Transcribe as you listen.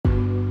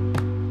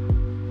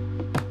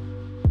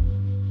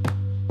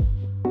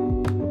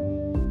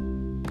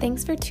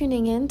Thanks for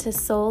tuning in to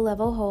Soul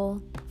Level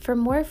Whole. For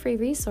more free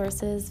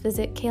resources,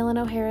 visit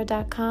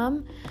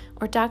KaylinO'Hara.com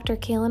or Dr.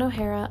 Kaylin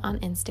O'Hara on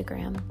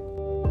Instagram.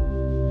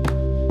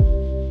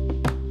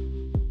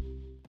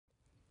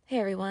 Hey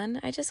everyone,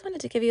 I just wanted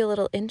to give you a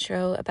little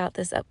intro about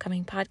this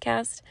upcoming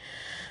podcast.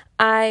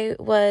 I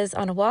was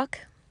on a walk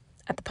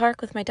at the park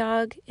with my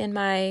dog in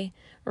my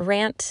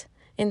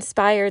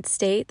rant-inspired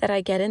state that I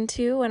get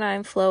into when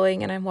I'm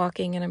flowing and I'm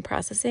walking and I'm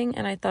processing,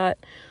 and I thought,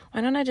 why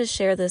don't I just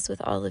share this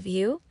with all of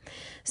you?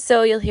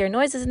 So you'll hear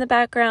noises in the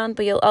background,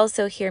 but you'll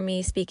also hear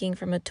me speaking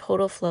from a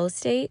total flow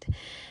state.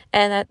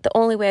 And that the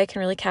only way I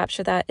can really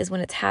capture that is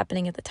when it's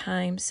happening at the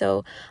time.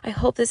 So I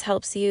hope this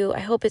helps you.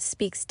 I hope it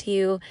speaks to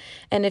you.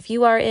 And if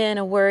you are in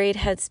a worried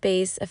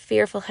headspace, a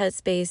fearful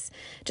headspace,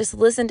 just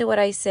listen to what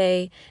I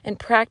say and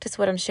practice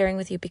what I'm sharing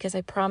with you, because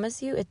I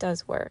promise you it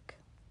does work.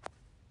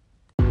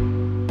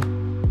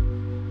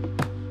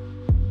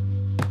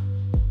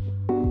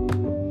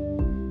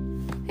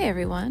 Hey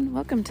everyone,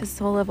 welcome to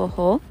Soul Level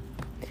Whole.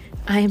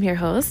 I am your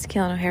host,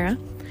 Kaylin O'Hara,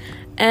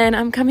 and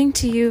I'm coming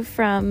to you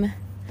from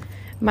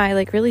my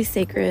really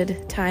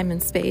sacred time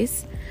and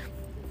space,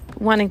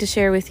 wanting to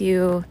share with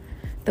you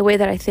the way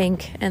that I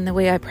think and the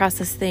way I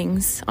process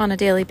things on a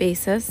daily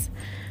basis.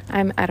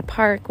 I'm at a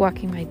park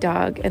walking my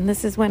dog, and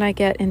this is when I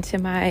get into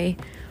my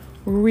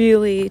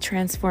really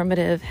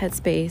transformative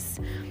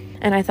headspace.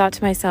 And I thought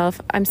to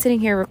myself, I'm sitting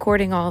here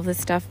recording all of this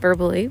stuff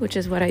verbally, which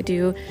is what I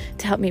do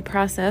to help me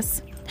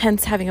process.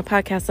 Hence, having a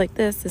podcast like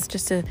this is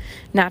just a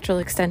natural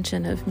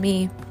extension of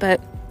me. But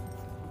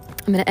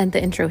I'm going to end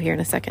the intro here in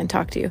a second and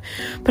talk to you.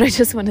 But I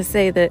just want to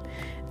say that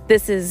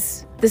this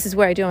is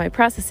where I do my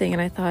processing.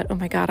 And I thought, oh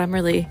my God, I'm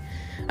really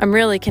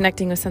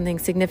connecting with something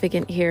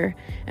significant here.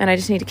 And I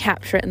just need to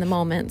capture it in the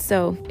moment.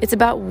 So it's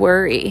about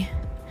worry.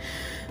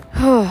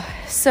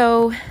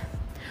 So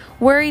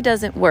worry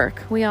doesn't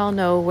work. We all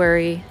know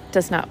worry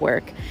does not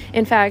work.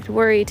 In fact,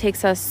 worry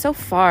takes us so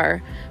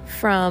far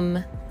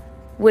from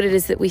what it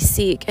is that we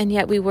seek, and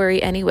yet we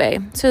worry anyway.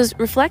 So I was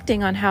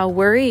reflecting on how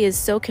worry is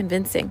so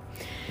convincing.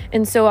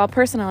 And so I'll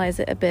personalize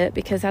it a bit,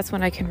 because that's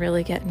when I can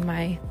really get in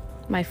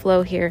my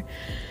flow here.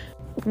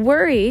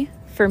 Worry,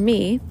 for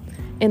me,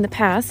 in the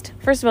past,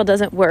 first of all,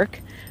 doesn't work,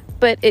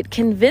 but it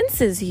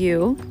convinces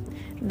you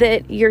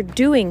that you're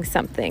doing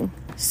something.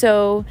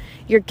 So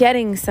you're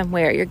getting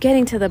somewhere. You're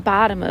getting to the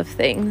bottom of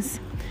things.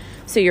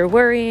 So you're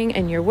worrying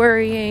and you're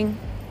worrying,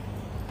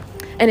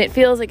 and it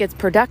feels like it's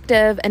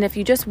productive. And if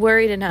you just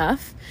worried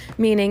enough,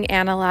 meaning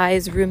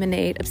analyze,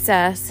 ruminate,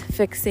 obsess,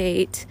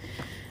 fixate,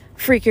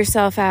 freak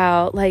yourself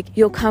out,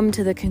 you'll come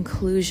to the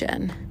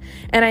conclusion.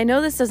 And I know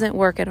this doesn't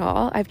work at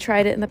all. I've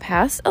tried it in the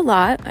past a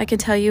lot. I can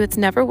tell you it's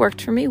never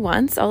worked for me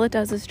once. All it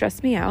does is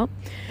stress me out.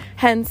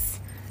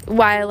 Hence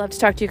why I love to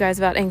talk to you guys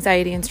about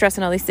anxiety and stress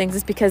and all these things,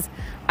 is because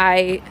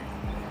I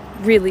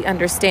really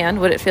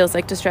understand what it feels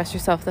like to stress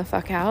yourself the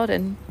fuck out.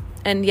 And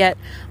yet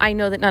I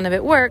know that none of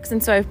it works.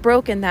 And so I've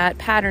broken that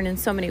pattern in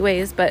so many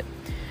ways. But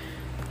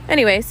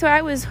anyway, so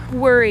I was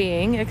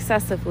worrying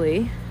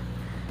excessively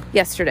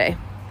yesterday.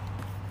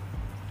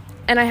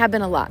 And I have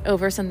been a lot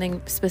over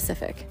something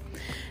specific.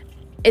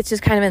 It's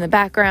just kind of in the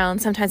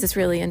background. Sometimes it's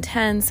really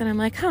intense. And I'm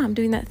like, I'm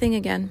doing that thing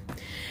again.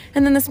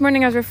 And then this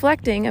morning I was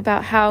reflecting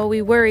about how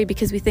we worry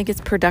because we think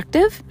it's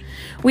productive.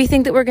 We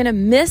think that we're going to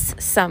miss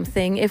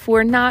something if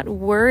we're not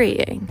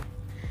worrying.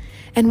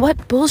 And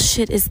what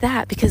bullshit is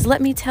that? Because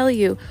let me tell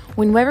you,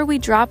 whenever we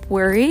drop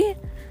worry,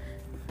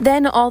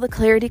 then all the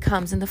clarity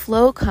comes and the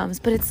flow comes.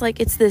 But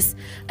it's this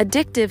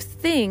addictive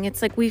thing.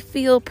 It's like we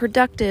feel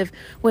productive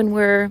when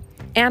we're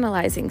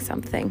analyzing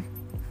something.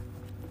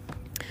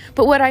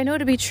 But what I know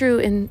to be true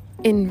in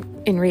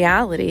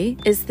reality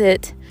is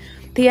that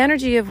the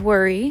energy of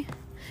worry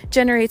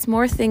generates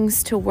more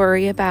things to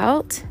worry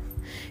about,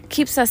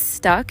 keeps us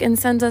stuck, and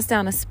sends us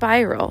down a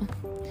spiral.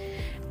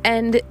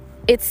 And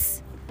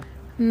it's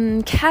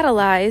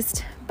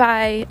catalyzed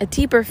by a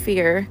deeper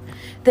fear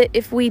that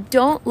if we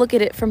don't look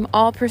at it from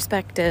all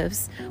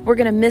perspectives, we're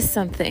going to miss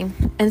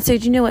something. And so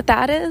do you know what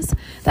that is?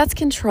 That's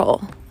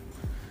control.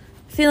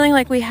 Feeling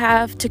like we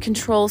have to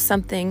control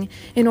something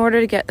in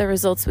order to get the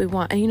results we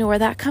want. And you know where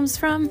that comes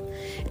from?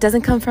 It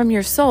doesn't come from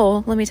your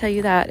soul. Let me tell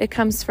you that. It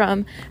comes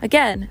from,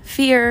 again,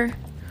 fear,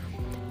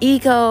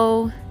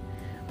 ego,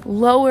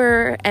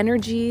 lower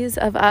energies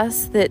of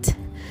us that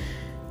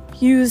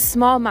use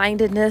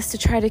small-mindedness to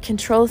try to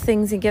control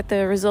things and get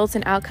the results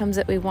and outcomes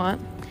that we want.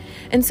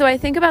 And so I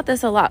think about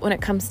this a lot when it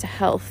comes to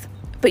health,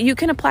 but you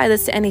can apply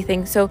this to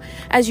anything. So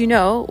as you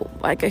know,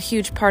 a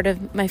huge part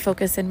of my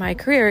focus in my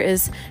career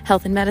is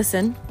health and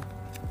medicine.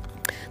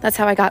 That's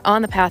how I got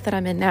on the path that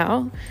I'm in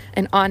now,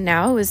 and on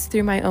now is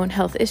through my own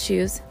health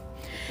issues.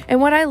 And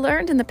what I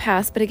learned in the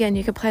past, but again,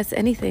 you can apply this to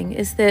anything,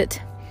 is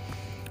that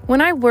when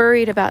I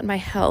worried about my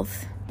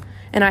health,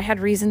 and I had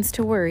reasons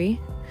to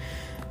worry,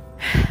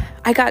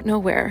 I got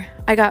nowhere.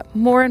 I got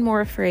more and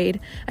more afraid.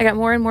 I got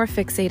more and more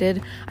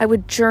fixated. I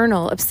would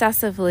journal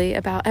obsessively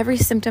about every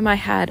symptom I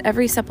had,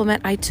 every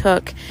supplement I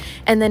took,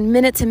 and then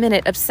minute to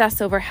minute obsess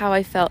over how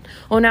I felt.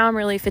 Oh, now I'm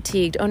really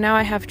fatigued. Oh, now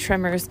I have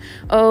tremors.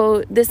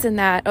 Oh, this and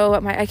that. Oh,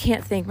 I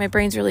can't think. My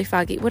brain's really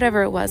foggy.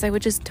 Whatever it was, I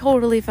would just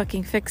totally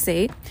fucking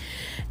fixate.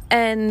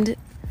 And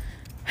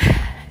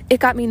it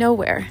got me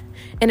nowhere.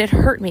 And it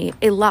hurt me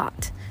a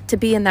lot to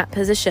be in that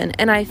position.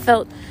 And I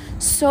felt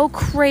so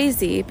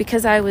crazy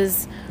because I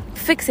was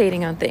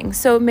fixating on things.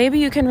 So maybe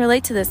you can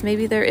relate to this.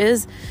 Maybe there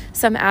is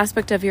some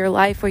aspect of your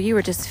life where you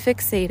were just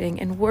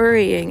fixating and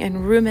worrying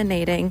and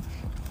ruminating.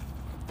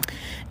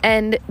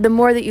 And the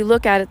more that you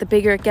look at it, the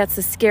bigger it gets,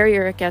 the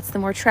scarier it gets, the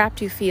more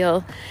trapped you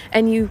feel.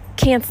 And you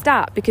can't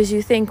stop because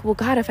you think, well,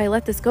 God, if I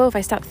let this go, if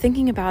I stop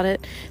thinking about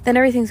it, then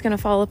everything's going to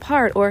fall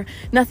apart or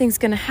nothing's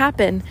going to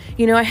happen.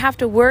 I have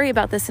to worry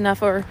about this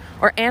enough or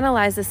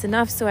analyze this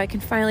enough so I can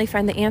finally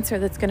find the answer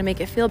that's going to make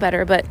it feel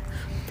better. But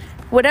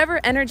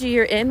whatever energy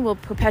you're in will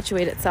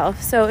perpetuate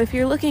itself. So if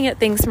you're looking at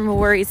things from a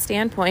worried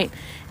standpoint,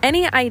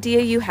 any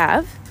idea you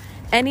have,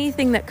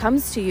 anything that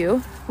comes to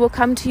you will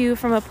come to you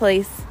from a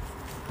place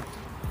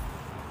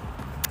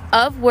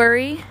of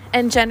worry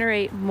and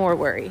generate more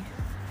worry.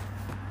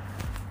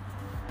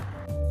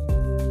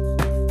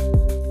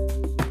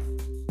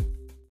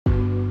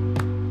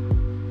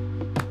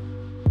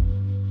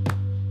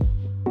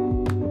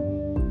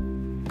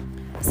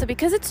 So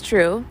because it's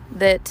true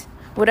that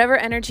whatever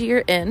energy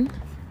you're in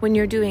when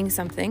you're doing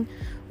something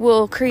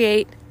will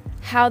create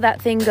how that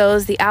thing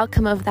goes, the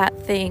outcome of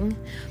that thing,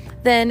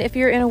 then if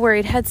you're in a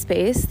worried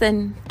headspace,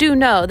 then do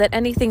know that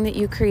anything that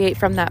you create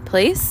from that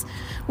place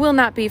will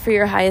not be for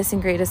your highest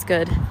and greatest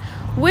good,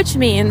 which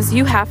means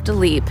you have to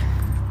leap.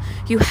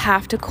 You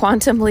have to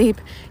quantum leap.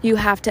 You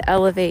have to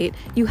elevate.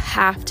 You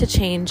have to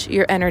change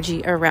your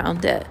energy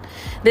around it.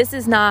 This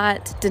is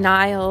not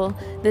denial.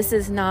 This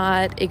is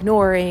not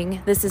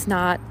ignoring. This is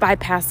not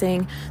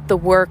bypassing the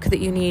work that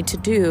you need to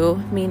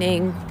do,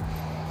 meaning,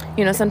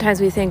 sometimes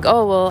we think,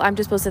 oh, well, I'm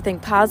just supposed to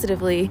think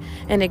positively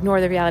and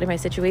ignore the reality of my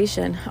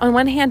situation. On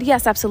one hand,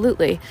 yes,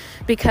 absolutely,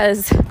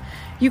 because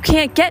you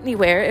can't get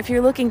anywhere if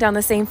you're looking down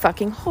the same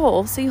fucking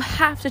hole. So you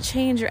have to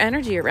change your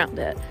energy around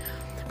it.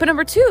 But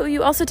number two,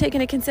 you also take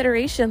into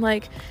consideration,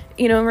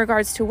 in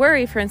regards to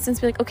worry, for instance,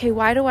 be like, okay,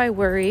 why do I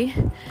worry?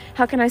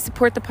 How can I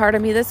support the part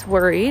of me that's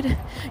worried?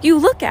 You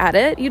look at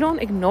it, you don't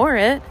ignore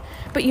it,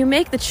 but you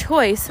make the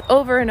choice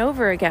over and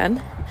over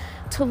again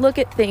to look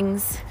at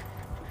things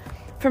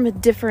from a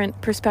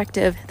different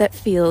perspective that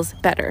feels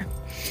better.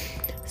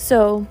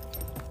 So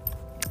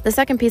the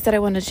second piece that I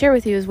wanted to share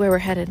with you is where we're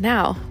headed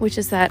now, which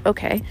is that,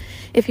 okay,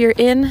 if you're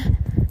in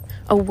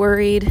a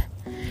worried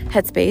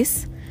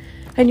headspace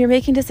and you're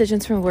making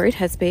decisions from a worried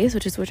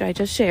headspace, which I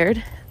just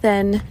shared,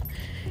 then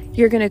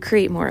you're going to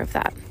create more of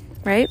that,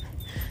 right?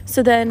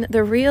 So then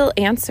the real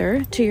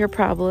answer to your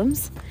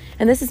problems,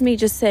 and this is me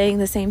just saying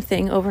the same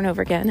thing over and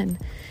over again,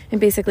 and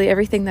basically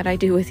everything that I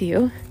do with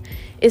you,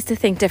 is to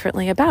think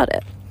differently about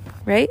it,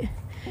 right?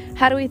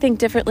 How do we think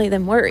differently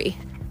than worry?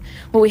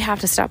 Well, we have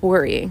to stop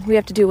worrying. We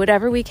have to do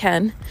whatever we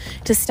can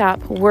to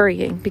stop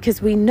worrying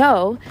because we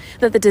know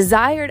that the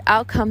desired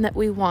outcome that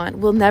we want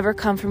will never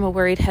come from a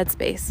worried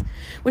headspace,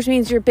 which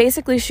means you're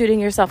basically shooting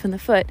yourself in the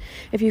foot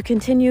if you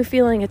continue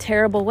feeling a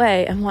terrible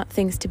way and want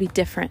things to be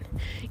different.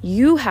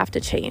 You have to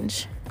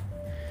change.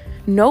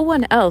 No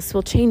one else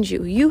will change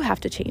you. You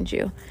have to change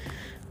you.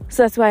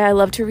 So that's why I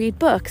love to read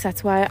books.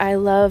 That's why I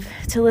love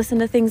to listen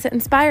to things that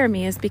inspire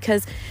me, is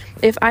because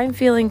if I'm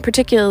feeling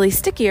particularly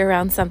sticky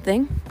around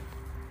something,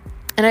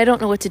 and I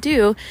don't know what to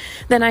do,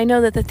 then I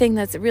know that the thing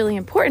that's really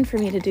important for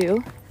me to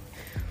do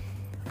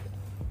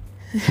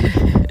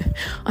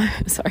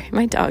I'm sorry,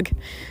 my dog.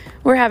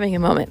 We're having a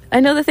moment. I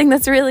know the thing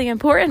that's really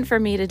important for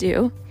me to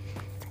do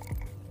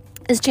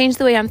is change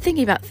the way I'm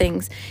thinking about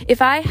things.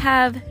 If I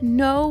have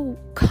no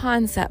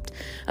concept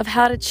of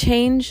how to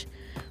change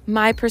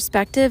my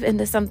perspective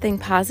into something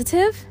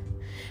positive,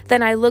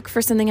 then I look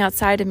for something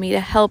outside of me to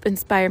help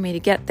inspire me to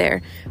get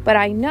there. But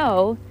I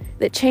know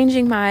that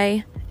changing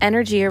my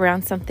energy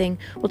around something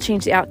will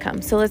change the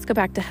outcome. So let's go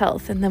back to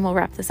health, and then we'll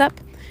wrap this up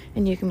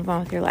and you can move on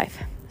with your life.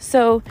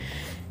 So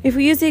if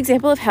we use the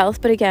example of health,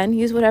 but again,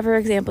 use whatever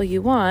example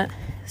you want.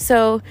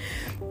 So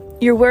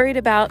you're worried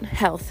about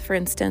health, for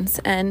instance,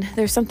 and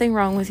there's something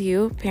wrong with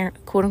you,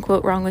 quote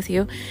unquote wrong with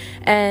you,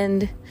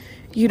 and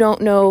you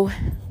don't know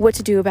what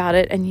to do about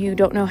it, and you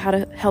don't know how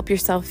to help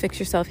yourself, fix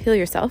yourself, heal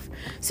yourself.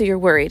 So you're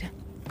worried.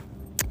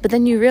 But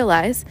then you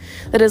realize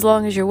that as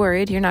long as you're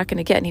worried, you're not going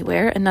to get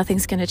anywhere and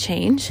nothing's going to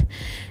change.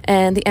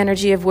 And the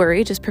energy of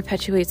worry just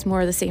perpetuates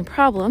more of the same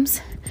problems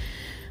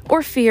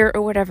or fear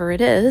or whatever it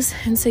is.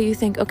 And so you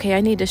think, okay,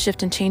 I need to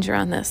shift and change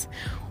around this.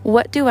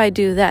 What do I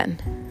do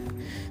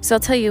then? So I'll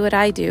tell you what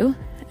I do.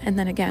 And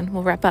then again,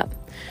 we'll wrap up.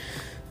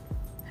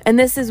 And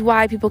this is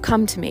why people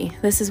come to me.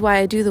 This is why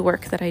I do the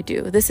work that I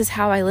do. This is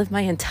how I live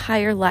my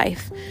entire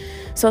life.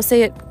 So I'll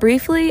say it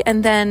briefly,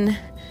 and then,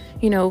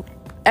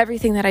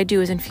 everything that I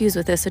do is infused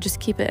with this, so just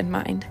keep it in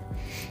mind.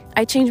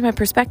 I change my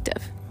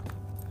perspective.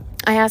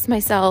 I ask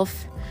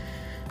myself,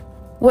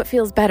 what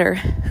feels better?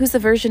 Who's the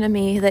version of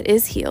me that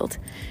is healed?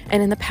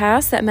 And in the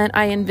past, that meant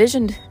I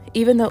envisioned,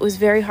 even though it was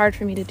very hard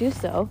for me to do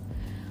so,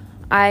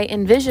 I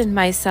envisioned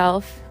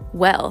myself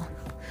well.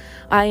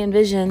 I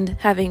envisioned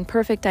having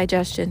perfect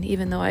digestion,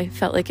 even though I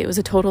felt like it was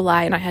a total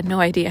lie and I had no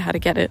idea how to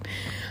get it.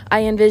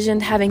 I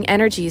envisioned having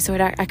energy so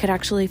I could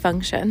actually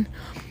function.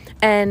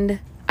 And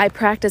I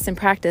practiced and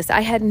practiced.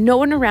 I had no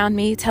one around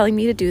me telling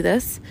me to do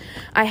this.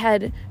 I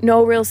had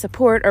no real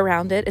support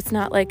around it. It's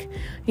not like,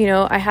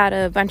 I had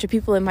a bunch of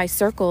people in my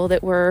circle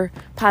that were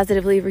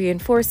positively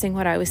reinforcing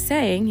what I was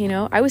saying.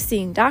 I was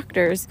seeing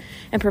doctors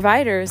and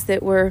providers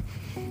that were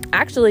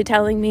actually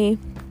telling me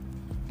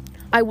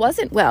I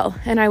wasn't well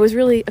and I was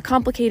really a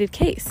complicated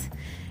case.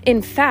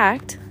 In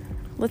fact,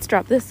 let's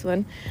drop this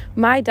one.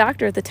 My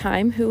doctor at the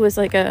time, who was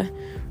like a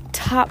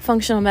top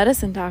functional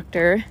medicine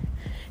doctor,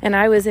 and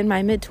I was in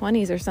my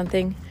mid-20s or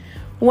something,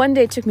 one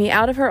day took me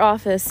out of her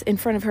office in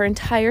front of her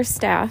entire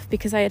staff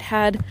because I had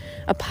had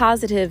a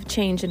positive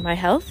change in my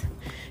health.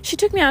 She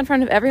took me out in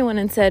front of everyone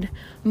and said,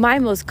 my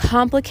most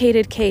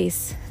complicated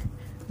case,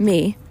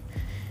 me,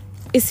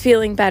 is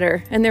feeling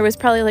better. And there was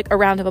probably like a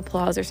round of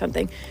applause or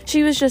something.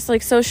 She was just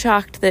like so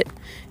shocked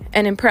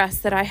and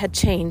impressed that I had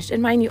changed.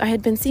 And mind you, I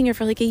had been seeing her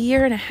for like a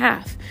year and a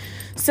half.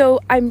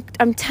 So I'm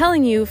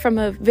telling you from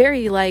a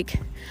very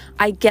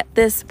I get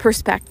this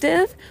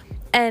perspective.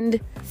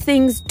 And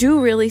things do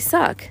really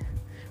suck.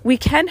 We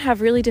can have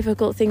really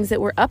difficult things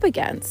that we're up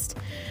against.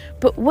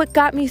 But what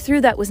got me through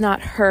that was not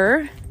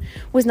her,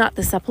 was not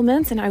the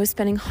supplements. And I was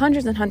spending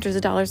hundreds and hundreds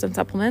of dollars on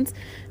supplements.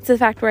 It's the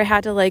fact where I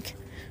had to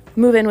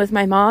move in with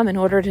my mom in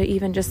order to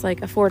even just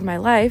afford my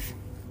life.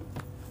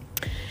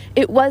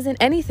 It wasn't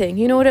anything.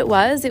 You know what it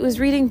was? It was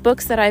reading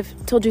books that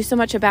I've told you so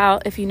much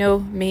about, if you know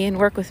me and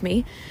work with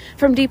me,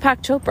 from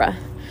Deepak Chopra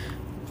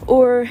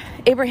or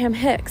Abraham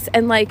Hicks.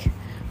 And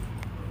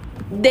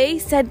they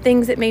said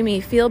things that made me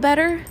feel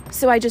better,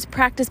 so I just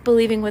practiced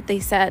believing what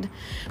they said,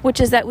 which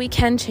is that we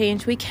can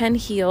change, we can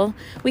heal,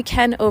 we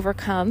can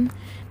overcome,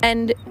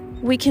 and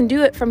we can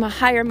do it from a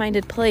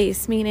higher-minded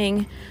place,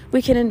 meaning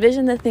we can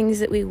envision the things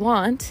that we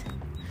want,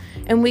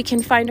 and we can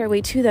find our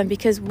way to them,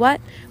 because what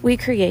we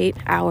create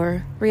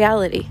our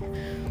reality.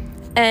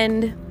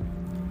 And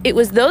it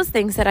was those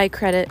things that I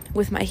credit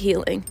with my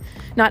healing.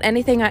 Not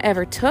anything I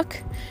ever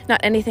took,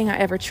 not anything I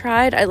ever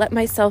tried. I let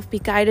myself be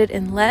guided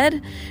and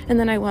led, and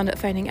then I wound up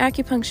finding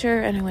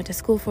acupuncture, and I went to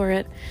school for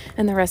it,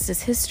 and the rest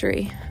is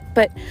history.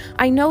 But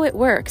I know it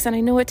works, and I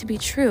know it to be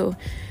true,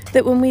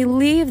 that when we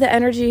leave the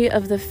energy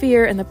of the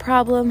fear and the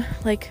problem,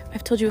 like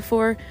I've told you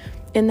before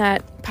in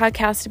that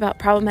podcast about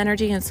problem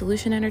energy and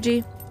solution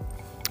energy,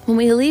 when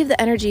we leave the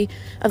energy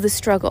of the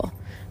struggle,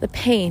 the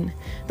pain,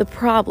 the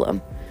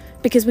problem,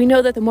 because we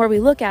know that the more we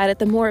look at it,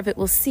 the more of it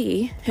we'll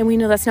see, and we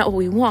know that's not what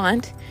we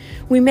want,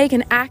 we make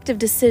an active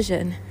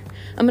decision.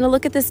 I'm going to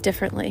look at this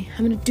differently.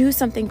 I'm going to do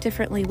something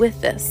differently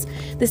with this.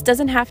 This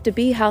doesn't have to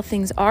be how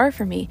things are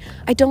for me.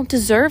 I don't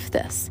deserve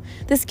this.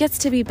 This gets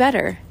to be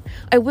better.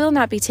 I will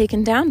not be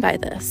taken down by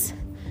this.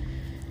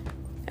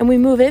 And we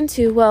move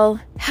into, well,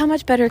 how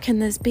much better can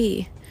this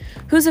be?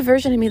 Who's a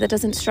version of me that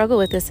doesn't struggle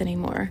with this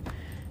anymore?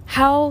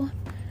 How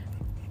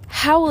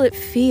will it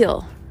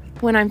feel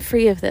when I'm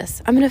free of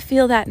this? I'm going to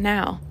feel that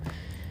now.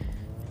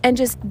 And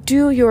just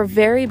do your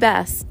very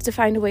best to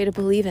find a way to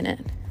believe in it.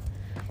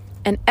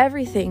 And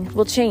everything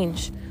will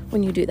change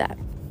when you do that.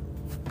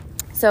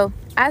 So,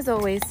 as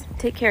always,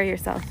 take care of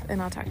yourself,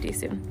 and I'll talk to you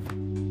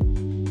soon.